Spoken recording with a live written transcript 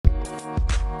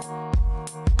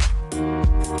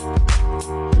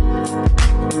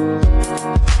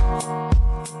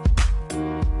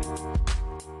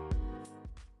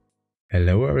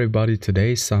everybody,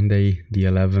 today is Sunday the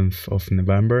 11th of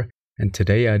November and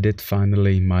today I did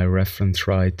finally my reference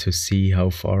ride to see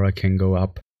how far I can go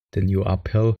up the new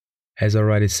uphill. As I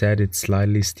already said, it's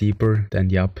slightly steeper than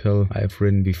the uphill I've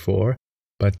ridden before,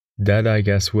 but that I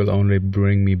guess will only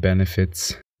bring me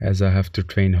benefits as I have to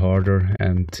train harder,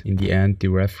 and in the end the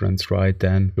reference ride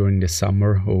then during the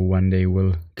summer or when they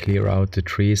will clear out the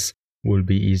trees will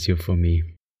be easier for me.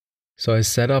 So I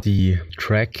set up the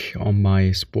track on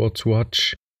my sports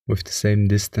watch with the same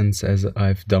distance as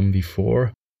I've done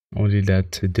before, only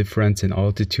that the difference in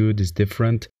altitude is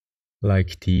different.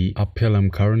 Like the uphill I'm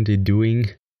currently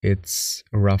doing, it's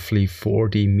roughly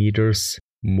 40 meters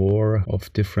more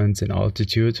of difference in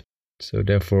altitude. So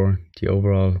therefore the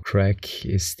overall track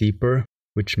is steeper,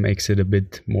 which makes it a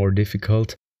bit more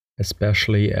difficult,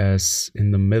 especially as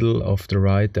in the middle of the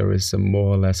ride there is a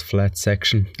more or less flat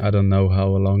section. I don't know how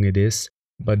long it is,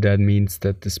 but that means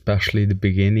that especially the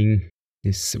beginning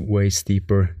is way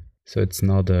steeper. So it's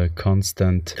not a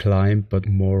constant climb, but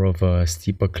more of a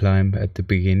steeper climb at the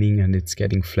beginning, and it's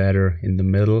getting flatter in the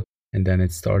middle, and then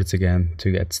it starts again to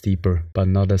get steeper, but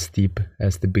not as steep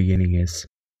as the beginning is.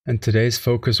 And today's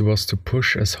focus was to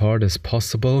push as hard as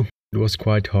possible. It was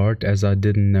quite hard as I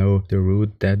didn't know the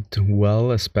route that well,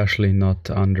 especially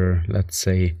not under, let's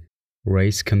say,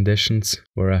 race conditions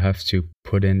where I have to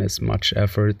put in as much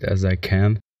effort as I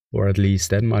can, or at least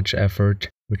that much effort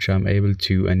which I'm able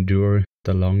to endure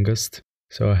the longest.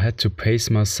 So I had to pace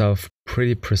myself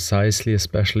pretty precisely,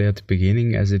 especially at the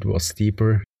beginning, as it was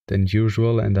steeper than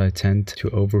usual and I tend to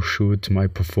overshoot my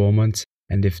performance.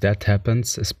 And if that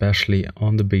happens, especially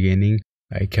on the beginning,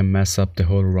 I can mess up the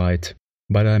whole ride.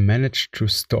 But I managed to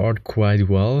start quite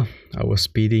well. I was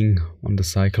speeding on the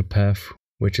cycle path,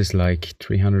 which is like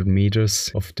 300 meters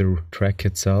of the track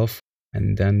itself.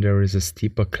 And then there is a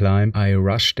steeper climb. I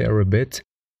rushed there a bit,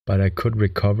 but I could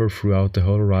recover throughout the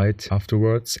whole ride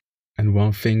afterwards. And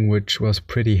one thing which was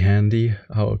pretty handy,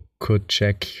 I could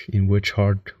check in which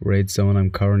heart rate zone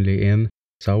I'm currently in.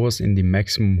 So I was in the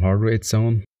maximum heart rate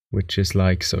zone, which is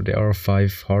like, so there are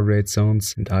 5 heart rate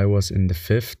zones and I was in the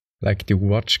 5th. Like the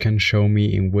watch can show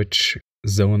me in which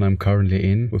zone I'm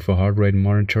currently in with a heart rate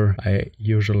monitor I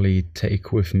usually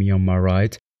take with me on my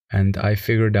ride. And I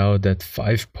figured out that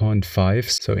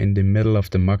 5.5, so in the middle of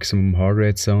the maximum heart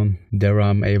rate zone, there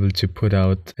I'm able to put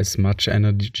out as much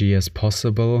energy as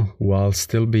possible while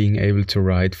still being able to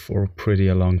ride for pretty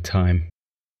a long time.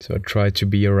 So I tried to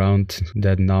be around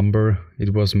that number.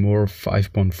 It was more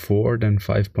 5.4 than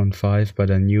 5.5, but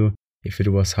I knew if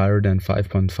it was higher than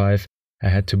 5.5, I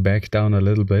had to back down a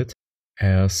little bit,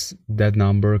 as that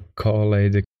number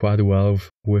correlated quite well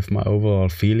with my overall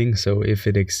feeling. So if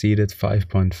it exceeded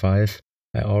 5.5,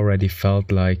 I already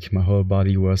felt like my whole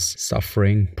body was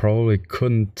suffering, probably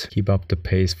couldn't keep up the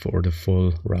pace for the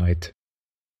full ride.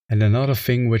 And another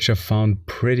thing which I found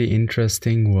pretty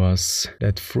interesting was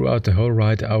that throughout the whole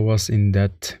ride I was in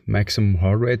that maximum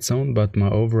heart rate zone, but my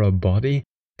overall body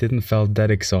didn't feel that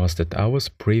exhausted. I was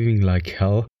breathing like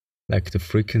hell, like the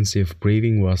frequency of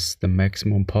breathing was the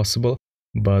maximum possible,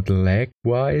 but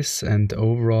leg-wise and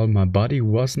overall my body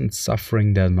wasn't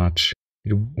suffering that much.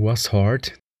 It was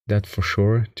hard, that for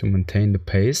sure, to maintain the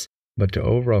pace, but the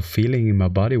overall feeling in my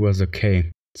body was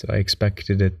okay. So I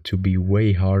expected it to be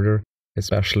way harder,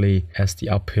 especially as the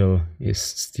uphill is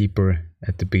steeper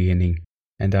at the beginning.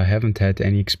 And I haven't had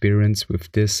any experience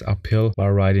with this uphill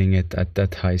while riding it at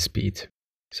that high speed.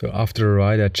 So after the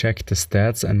ride I checked the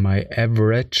stats and my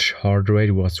average heart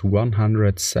rate was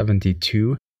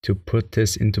 172. To put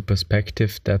this into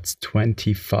perspective, that's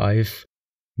 25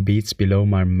 beats below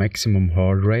my maximum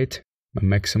heart rate. My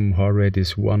maximum heart rate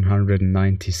is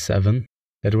 197.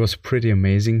 That was pretty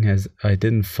amazing, as I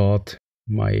didn't thought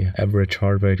my average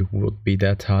heart rate would be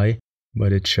that high,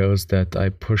 but it shows that I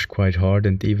pushed quite hard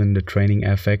and even the training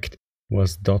effect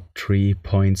was 0.3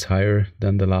 points higher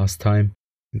than the last time,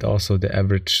 and also the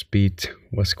average speed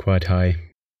was quite high.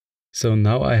 So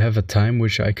now I have a time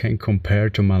which I can compare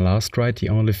to my last ride. The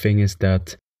only thing is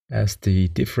that as the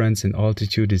difference in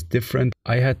altitude is different,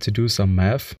 I had to do some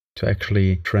math to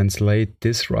actually translate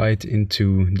this ride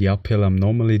into the uphill I'm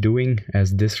normally doing.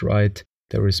 As this ride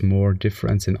there is more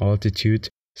difference in altitude,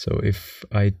 so if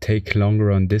I take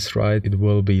longer on this ride it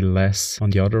will be less on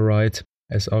the other ride,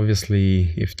 as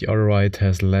obviously if the other ride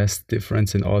has less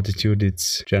difference in altitude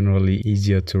it's generally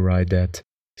easier to ride that.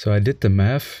 So I did the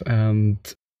math,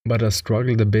 but I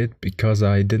struggled a bit because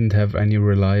I didn't have any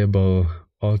reliable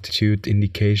altitude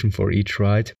indication for each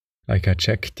ride. Like I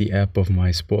checked the app of my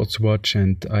sports watch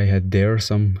and I had there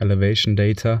some elevation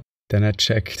data, Then I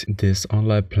checked this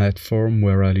online platform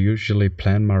where I usually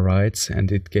plan my rides,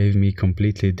 and it gave me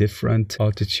completely different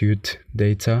altitude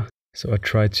data. So I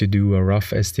tried to do a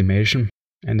rough estimation,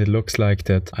 and it looks like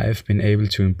that I have been able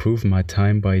to improve my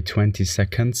time by 20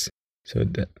 seconds. So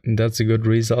that's a good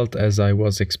result, as I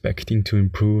was expecting to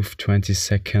improve 20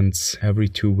 seconds every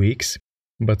 2 weeks.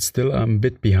 But still I'm a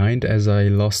bit behind, as I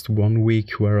lost 1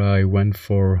 week where I went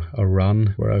for a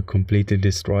run where I completely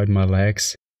destroyed my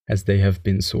legs, as they have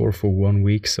been sore for 1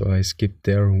 week. So I skipped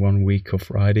there 1 week of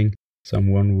riding. So I'm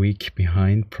 1 week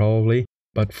behind probably.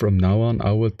 But from now on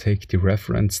I will take the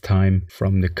reference time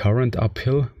from the current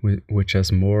uphill, which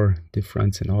has more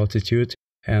difference in altitude,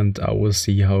 and I will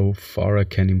see how far I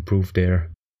can improve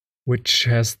there. Which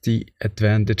has the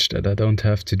advantage that I don't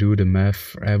have to do the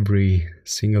math every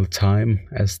single time,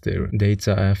 as the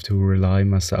data I have to rely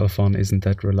myself on isn't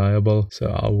that reliable. So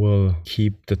I will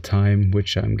keep the time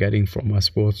which I'm getting from my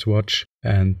sports watch,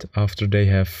 and after they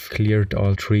have cleared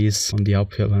all trees on the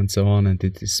uphill and so on, and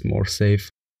it is more safe,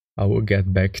 I will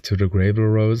get back to the gravel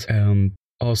road. And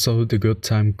also the good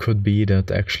time could be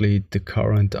that actually the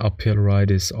current uphill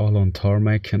ride is all on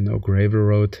tarmac and no gravel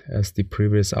road, as the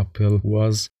previous uphill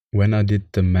was. When I did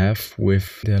the math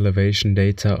with the elevation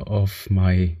data of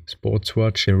my sports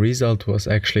watch, the result was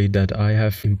actually that I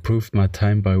have improved my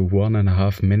time by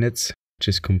 1.5 minutes, which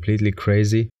is completely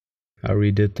crazy. I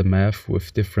redid the math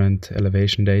with different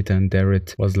elevation data, and there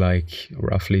it was like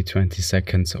roughly 20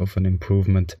 seconds of an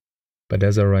improvement. But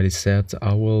as I already said,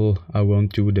 I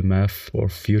won't do the math for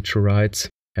future rides,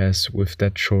 as with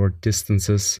that short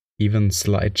distances, even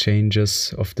slight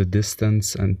changes of the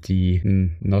distance and the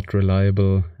not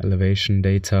reliable elevation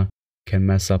data can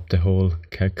mess up the whole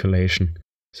calculation.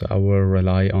 So I will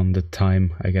rely on the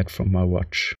time I get from my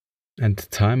watch. And the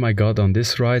time I got on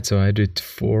this ride, so I did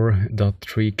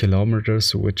 4.3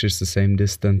 kilometers, which is the same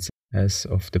distance as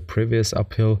of the previous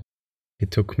uphill. It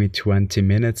took me 20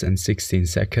 minutes and 16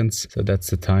 seconds, so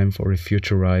that's the time for the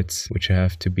future rides which I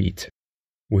have to beat.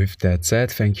 With that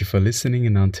said, thank you for listening,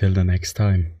 and until the next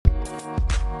time.